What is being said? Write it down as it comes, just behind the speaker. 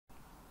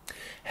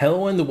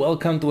Hello and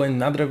welcome to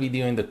another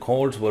video in the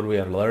course where we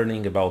are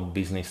learning about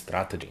business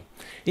strategy.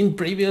 In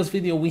previous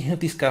video we have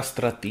discussed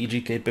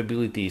strategic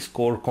capabilities,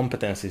 core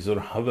competencies, or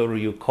however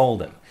you call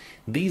them.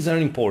 These are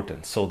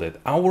important so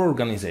that our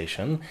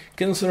organization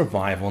can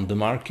survive on the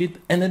market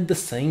and at the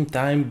same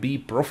time be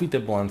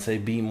profitable and say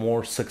be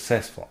more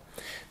successful.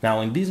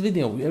 Now in this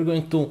video we are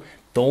going to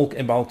talk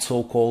about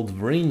so-called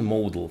VRIN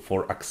model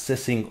for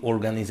accessing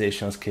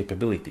organization's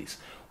capabilities.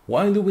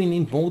 Why do we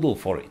need model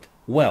for it?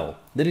 Well,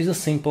 there is a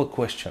simple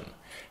question.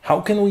 How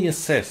can we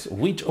assess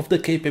which of the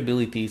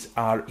capabilities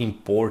are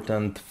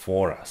important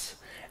for us?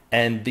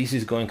 And this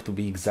is going to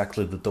be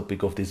exactly the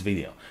topic of this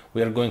video.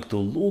 We are going to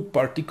look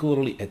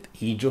particularly at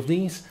each of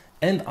these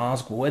and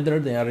ask whether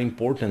they are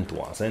important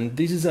to us. And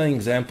this is an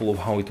example of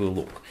how it will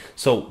look.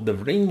 So the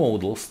VRIN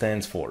model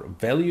stands for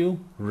value,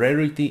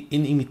 rarity,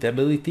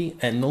 inimitability,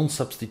 and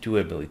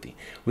non-substitutability.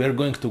 We are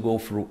going to go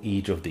through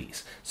each of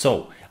these.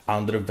 So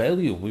under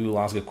value, we will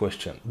ask a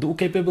question. Do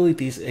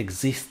capabilities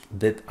exist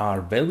that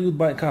are valued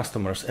by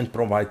customers and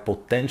provide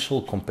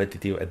potential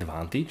competitive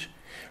advantage?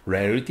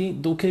 Rarity,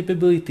 do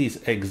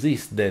capabilities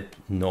exist that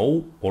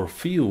no or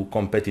few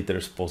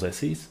competitors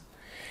possesses?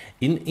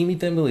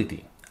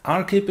 Inimitability,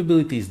 are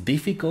capabilities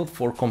difficult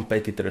for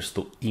competitors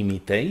to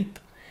imitate?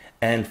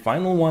 And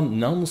final one,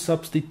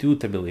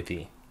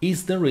 non-substitutability.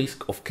 Is the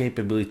risk of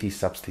capability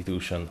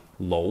substitution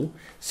low?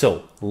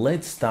 So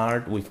let's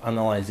start with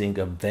analyzing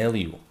a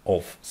value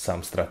of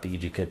some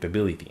strategic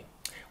capability.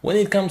 When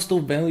it comes to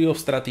value of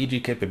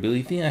strategic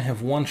capability, I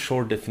have one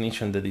short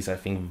definition that is, I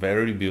think,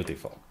 very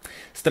beautiful.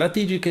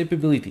 Strategic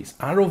capabilities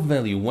are of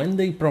value when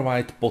they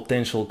provide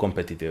potential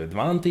competitive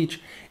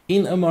advantage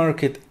in a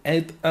market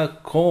at a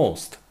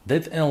cost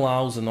that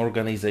allows an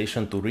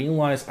organization to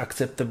realize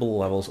acceptable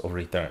levels of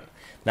return.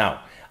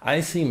 Now,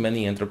 I see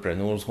many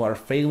entrepreneurs who are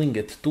failing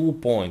at 2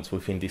 points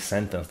within this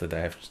sentence that I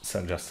have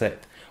just said.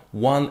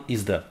 One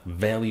is the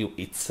value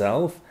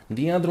itself,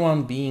 the other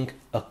one being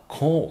a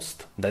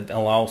cost that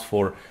allows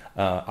for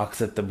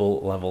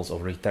acceptable levels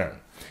of return.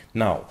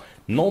 Now,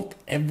 not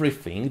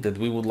everything that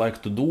we would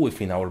like to do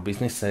within our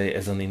business, say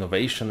as an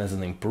innovation, as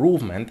an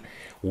improvement,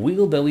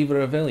 will deliver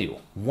a value.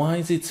 Why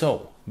is it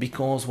so?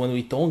 Because when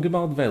we talk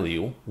about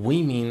value,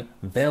 we mean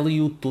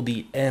value to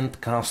the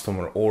end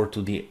customer or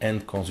to the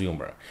end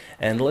consumer.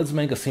 And let's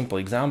make a simple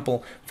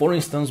example. For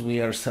instance, we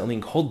are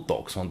selling hot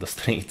dogs on the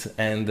street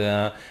and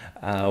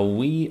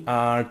we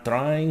are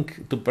trying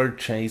to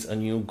purchase a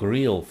new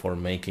grill for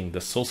making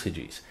the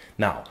sausages.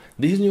 Now,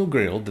 this new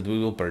grill that we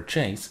will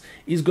purchase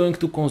is going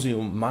to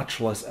consume much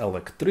less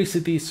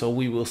electricity, so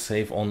we will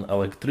save on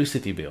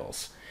electricity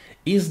bills.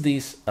 Is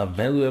this a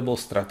valuable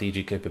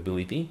strategic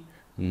capability?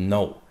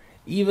 No.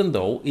 Even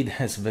though it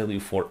has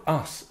value for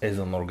us as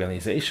an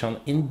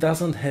organization, it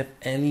doesn't have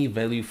any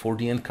value for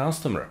the end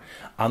customer.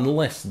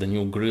 Unless the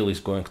new grill is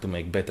going to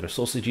make better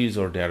sausages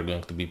or they are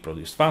going to be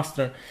produced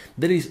faster,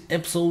 there is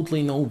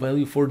absolutely no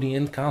value for the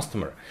end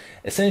customer.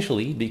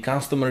 Essentially, the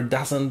customer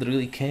doesn't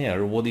really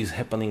care what is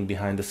happening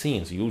behind the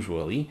scenes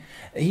usually.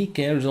 He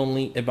cares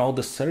only about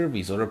the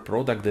service or a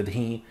product that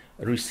he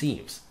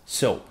receives.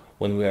 So,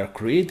 when we are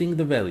creating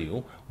the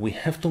value, we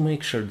have to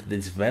make sure that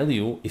this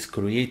value is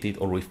created,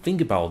 or we think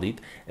about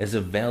it as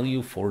a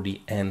value for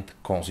the end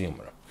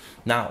consumer.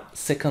 Now,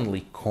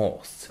 secondly,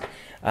 costs.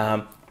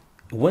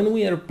 When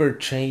we are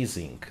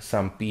purchasing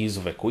some piece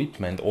of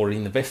equipment or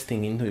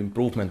investing in the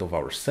improvement of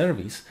our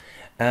service,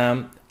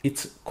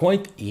 it's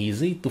quite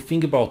easy to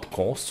think about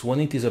costs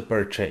when it is a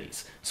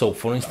purchase. So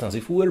for instance,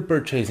 if we were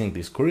purchasing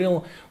this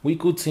grill, we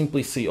could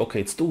simply see, okay,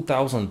 it's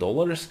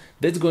 $2,000.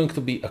 That's going to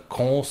be a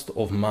cost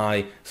of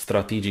my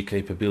strategic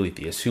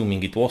capability,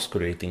 assuming it was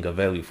creating a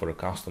value for a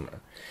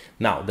customer.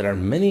 Now, there are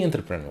many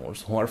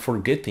entrepreneurs who are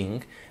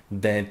forgetting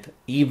that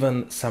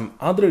even some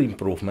other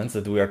improvements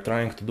that we are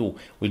trying to do,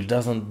 which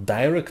doesn't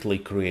directly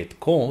create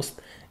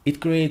cost,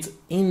 it creates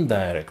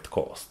indirect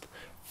cost.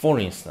 For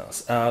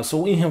instance, so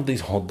we have these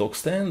hot dog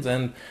stands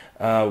and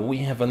we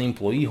have an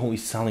employee who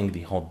is selling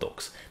the hot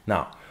dogs.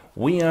 Now,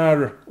 we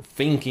are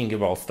thinking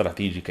about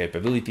strategic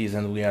capabilities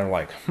and we are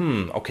like,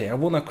 okay, I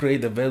want to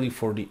create a value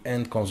for the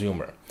end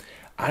consumer.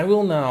 I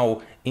will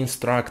now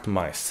instruct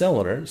my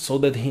seller so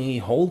that he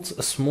holds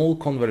a small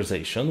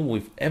conversation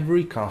with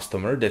every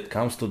customer that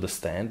comes to the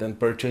stand and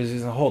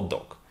purchases a hot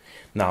dog.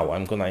 Now,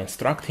 I'm going to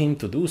instruct him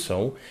to do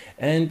so,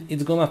 and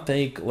it's going to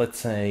take, let's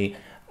say,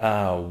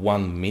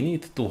 1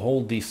 minute to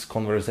hold this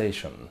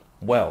conversation.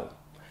 Well,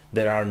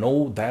 there are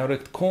no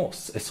direct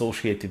costs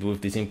associated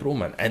with this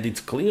improvement, and it's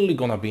clearly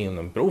gonna be an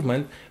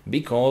improvement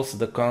because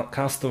the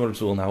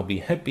customers will now be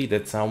happy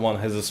that someone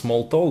has a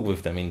small talk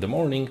with them in the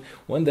morning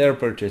when they are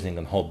purchasing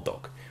a hot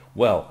dog.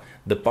 Well,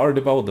 the part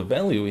about the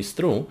value is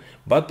true,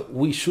 but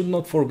we should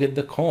not forget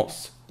the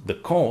costs. The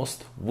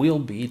cost will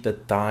be the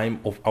time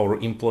of our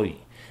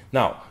employee.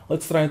 Now,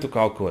 let's try to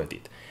calculate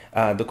it.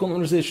 The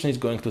conversation is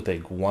going to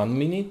take 1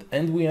 minute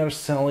and we are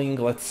selling,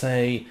 let's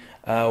say,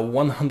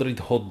 100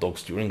 hot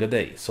dogs during a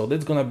day. So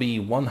that's gonna be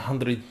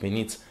 100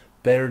 minutes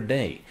per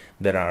day.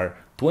 There are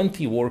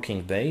 20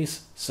 working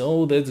days,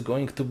 so that's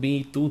going to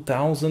be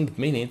 2000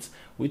 minutes,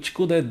 which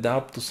could add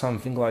up to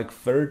something like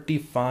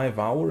 35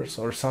 hours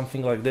or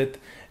something like that,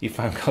 if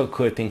I'm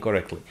calculating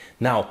correctly.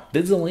 Now,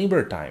 that's the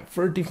labor time,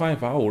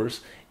 35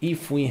 hours.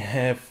 If we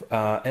have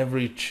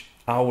average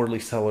hourly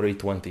salary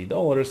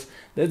 $20,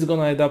 that's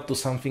gonna add up to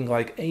something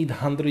like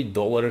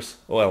 $800.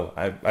 Well,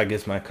 I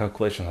guess my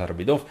calculations are a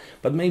bit off,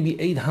 but maybe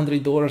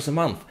 $800 a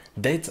month.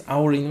 That's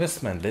our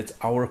investment, that's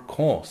our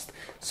cost.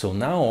 So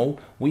now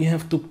we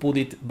have to put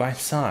it by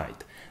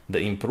side.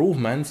 The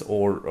improvements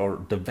or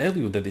the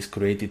value that is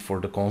created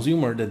for the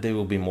consumer, that they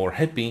will be more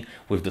happy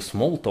with the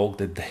small talk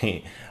that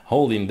they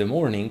hold in the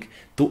morning,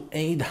 to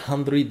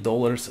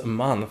 $800 a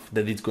month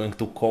that it's going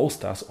to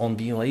cost us on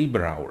the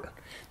labor hour.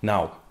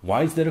 Now,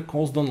 why is there a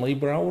cost on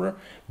labor hour?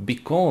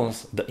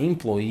 Because the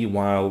employee,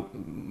 while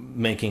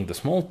making the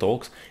small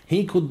talks,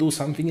 he could do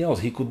something else.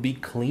 He could be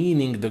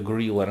cleaning the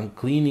grill and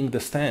cleaning the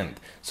stand.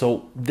 So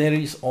there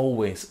is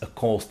always a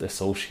cost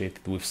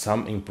associated with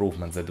some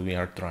improvements that we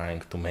are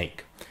trying to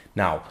make.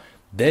 Now,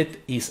 that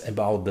is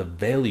about the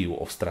value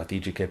of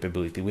strategic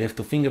capability. We have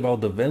to think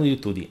about the value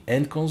to the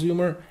end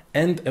consumer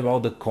and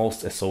about the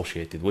cost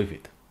associated with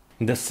it.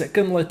 The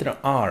second letter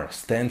R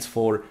stands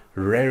for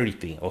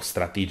rarity of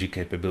strategic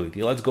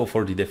capability. Let's go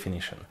for the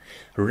definition.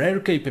 Rare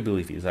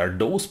capabilities are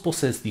those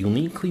possessed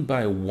uniquely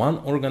by one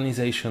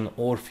organization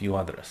or few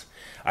others.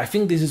 I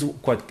think this is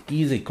quite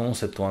easy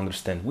concept to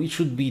understand. We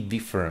should be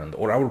different,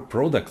 or our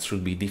products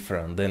should be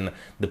different than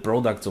the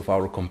products of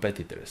our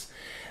competitors.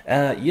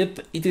 Yet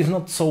it is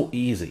not so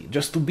easy.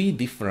 Just to be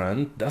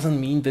different doesn't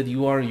mean that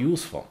you are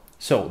useful.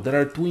 So there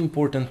are two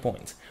important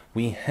points.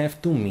 We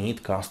have to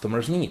meet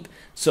customers' need.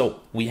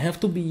 So we have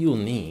to be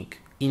unique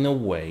in a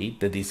way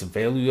that is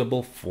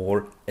valuable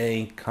for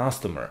a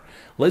customer.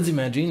 Let's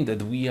imagine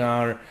that we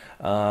are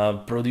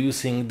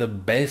producing the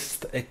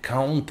best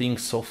accounting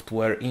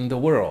software in the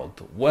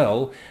world.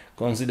 Well,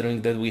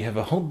 considering that we have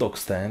a hot dog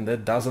stand,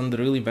 that doesn't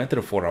really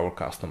matter for our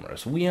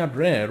customers. We are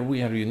rare,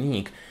 we are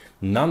unique.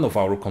 None of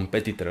our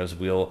competitors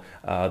will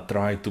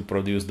try to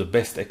produce the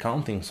best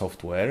accounting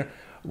software.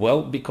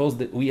 Well, because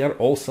we are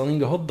all selling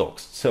hot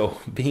dogs. So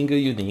being a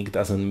unique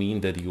doesn't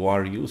mean that you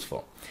are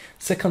useful.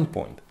 Second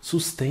point,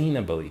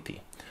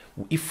 sustainability.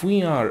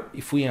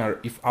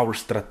 If our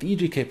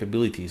strategic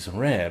capability is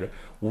rare,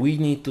 we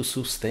need to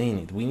sustain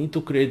it. We need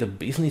to create a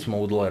business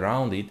model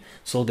around it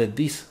so that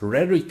this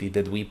rarity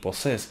that we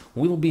possess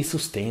will be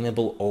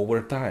sustainable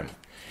over time.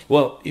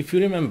 Well, if you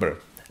remember,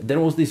 there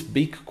was this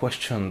big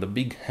question, the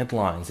big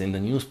headlines in the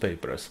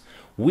newspapers.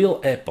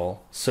 Will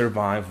Apple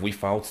survive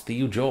without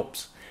Steve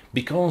Jobs?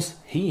 Because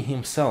he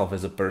himself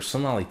as a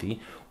personality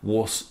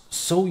was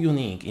so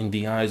unique in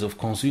the eyes of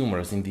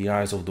consumers, in the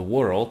eyes of the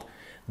world,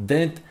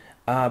 that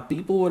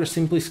people were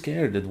simply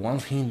scared that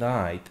once he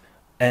died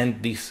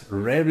and this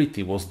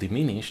rarity was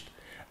diminished,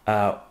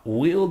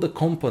 will the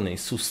company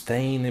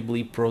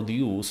sustainably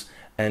produce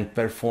and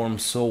perform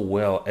so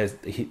well as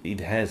it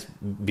has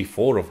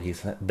before of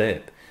his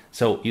death?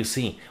 So you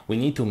see, we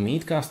need to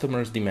meet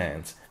customers'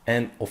 demands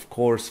and of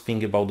course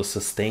think about the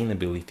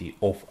sustainability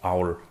of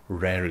our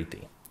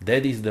rarity.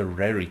 That is the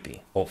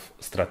rarity of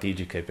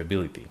strategic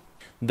capability.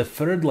 The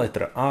third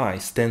letter I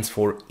stands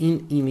for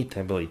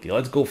inimitability.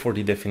 Let's go for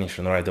the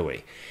definition right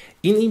away.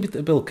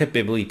 Inimitable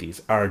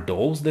capabilities are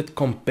those that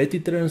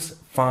competitors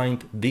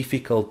find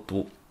difficult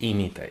to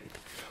imitate.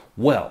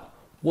 Well,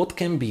 what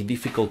can be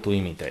difficult to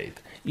imitate?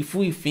 If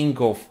we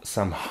think of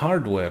some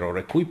hardware or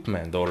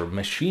equipment or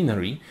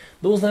machinery,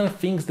 those are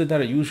things that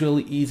are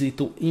usually easy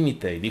to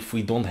imitate if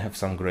we don't have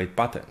some great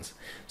patents.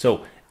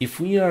 So if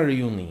we are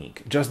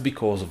unique just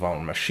because of our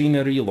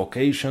machinery,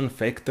 location,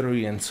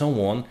 factory and so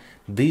on,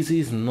 this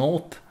is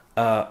not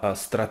a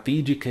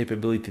strategic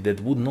capability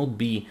that would not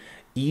be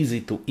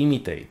easy to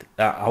imitate.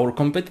 Our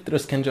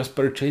competitors can just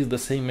purchase the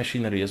same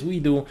machinery as we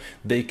do,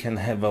 they can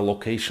have a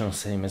location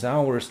same as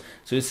ours,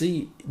 so you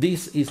see,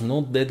 this is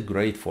not that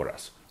great for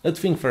us. Let's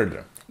think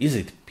further. Is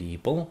it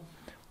people?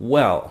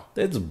 Well,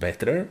 that's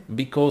better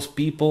because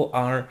people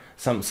are,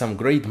 some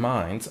great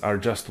minds are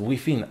just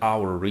within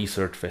our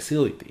research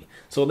facility.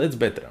 So that's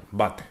better.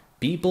 But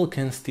people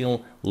can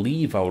still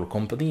leave our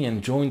company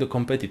and join the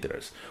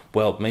competitors.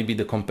 Well, maybe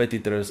the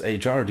competitors'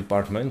 HR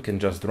department can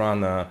just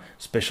run a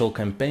special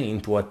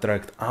campaign to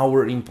attract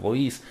our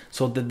employees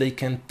so that they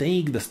can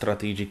take the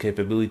strategic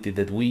capability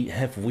that we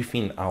have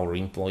within our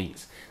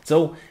employees.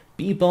 So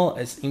people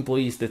as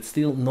employees, that's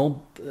still not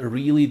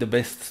really the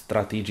best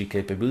strategic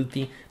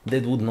capability,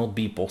 that would not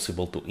be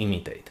possible to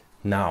imitate.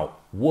 Now,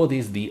 what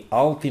is the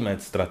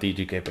ultimate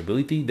strategic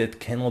capability that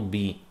cannot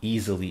be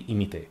easily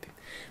imitated?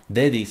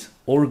 That is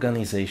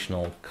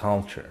organizational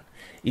culture.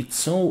 It's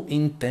so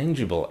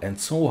intangible and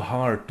so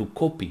hard to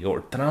copy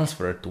or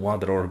transfer to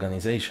other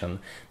organizations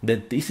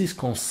that this is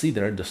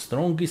considered the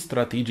strongest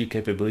strategic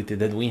capability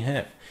that we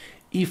have.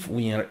 If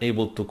we are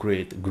able to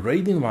create a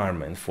great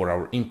environment for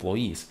our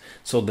employees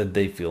so that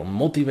they feel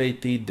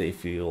motivated, they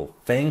feel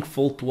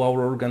thankful to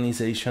our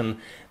organization,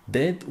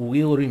 that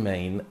will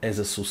remain as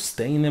a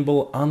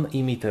sustainable,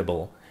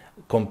 unimitable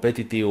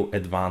competitive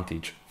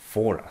advantage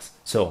for us.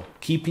 So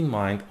keep in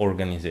mind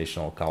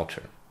organizational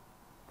culture.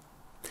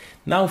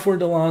 Now for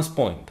the last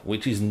point,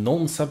 which is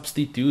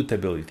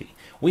non-substitutability.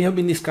 We have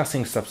been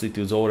discussing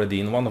substitutes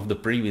already in one of the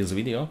previous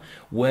videos,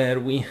 where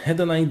we had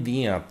an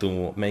idea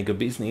to make a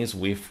business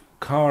with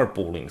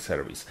carpooling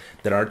service.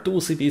 There are two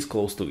cities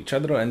close to each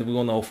other and we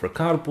want to offer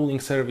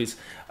carpooling service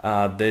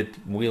that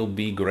will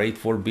be great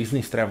for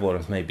business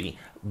travelers maybe,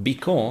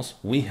 because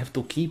we have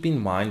to keep in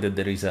mind that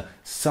there is a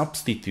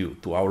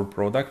substitute to our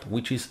product,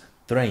 which is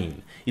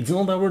train. It's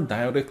not our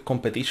direct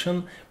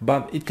competition,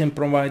 but it can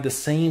provide the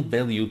same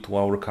value to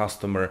our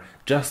customer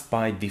just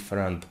by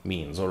different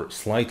means or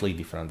slightly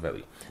different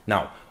value.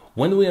 Now,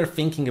 when we are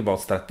thinking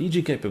about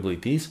strategic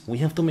capabilities, we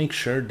have to make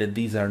sure that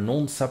these are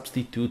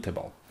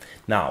non-substitutable.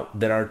 Now,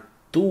 there are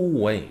two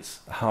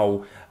ways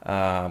how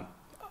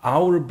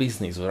our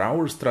business or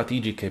our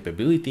strategic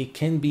capability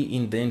can be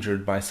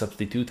endangered by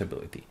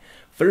substitutability.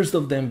 First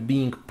of them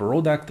being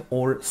product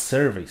or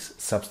service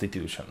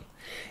substitution.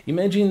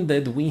 Imagine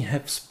that we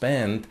have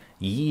spent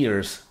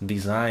years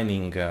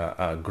designing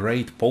a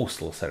great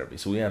postal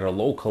service. We are a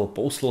local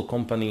postal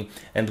company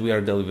and we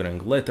are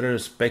delivering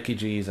letters,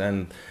 packages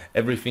and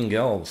everything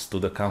else to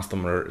the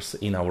customers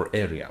in our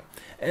area.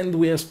 And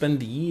we have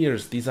spent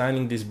years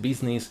designing this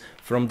business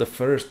from the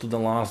first to the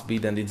last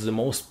bit, and it's the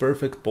most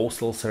perfect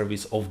postal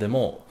service of them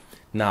all.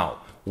 Now,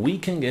 we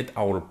can get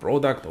our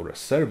product or a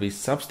service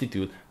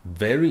substitute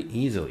very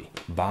easily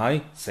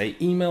by, say,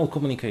 email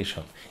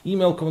communication.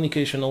 Email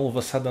communication all of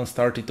a sudden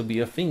started to be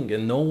a thing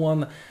and no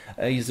one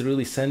is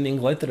really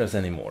sending letters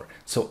anymore.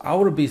 So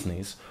our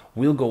business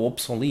will go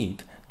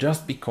obsolete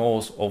just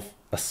because of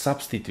a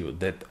substitute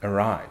that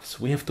arrives.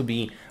 We have to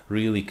be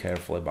really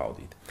careful about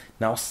it.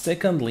 Now,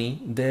 secondly,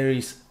 there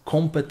is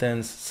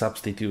competence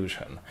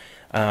substitution.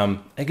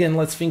 Again,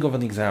 let's think of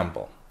an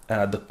example.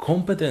 The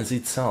competence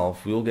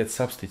itself will get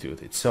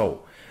substituted.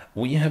 So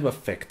we have a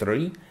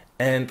factory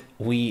and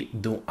we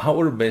do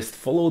our best,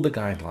 follow the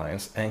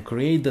guidelines and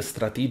create the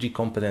strategic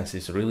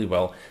competencies really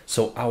well.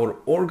 So our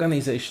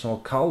organizational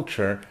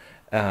culture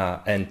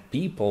and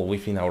people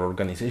within our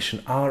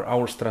organization are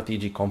our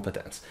strategic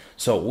competence.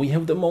 So we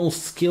have the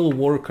most skilled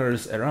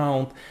workers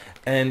around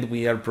and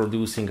we are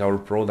producing our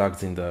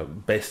products in the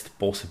best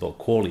possible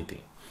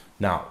quality.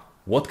 Now,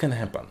 what can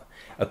happen?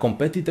 A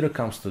competitor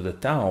comes to the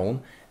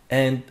town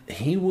and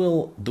he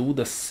will do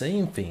the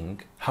same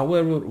thing,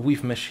 however,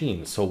 with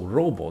machines. So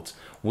robots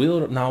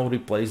will now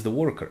replace the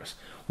workers.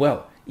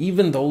 Well,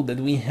 even though that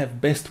we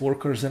have best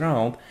workers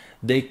around,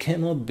 they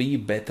cannot be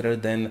better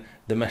than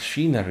the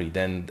machinery,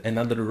 than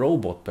another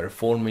robot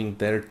performing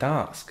their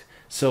task.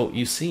 So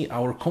you see,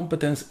 our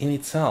competence in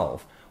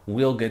itself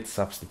will get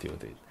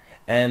substituted.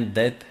 And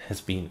that has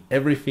been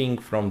everything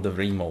from the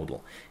VRIN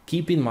model.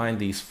 Keep in mind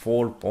these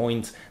 4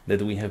 points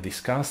that we have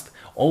discussed.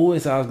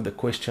 Always ask the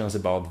questions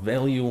about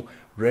value,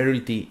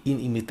 rarity,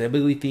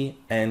 inimitability,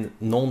 and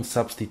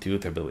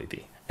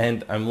non-substitutability.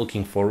 And I'm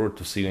looking forward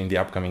to see you in the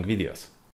upcoming videos.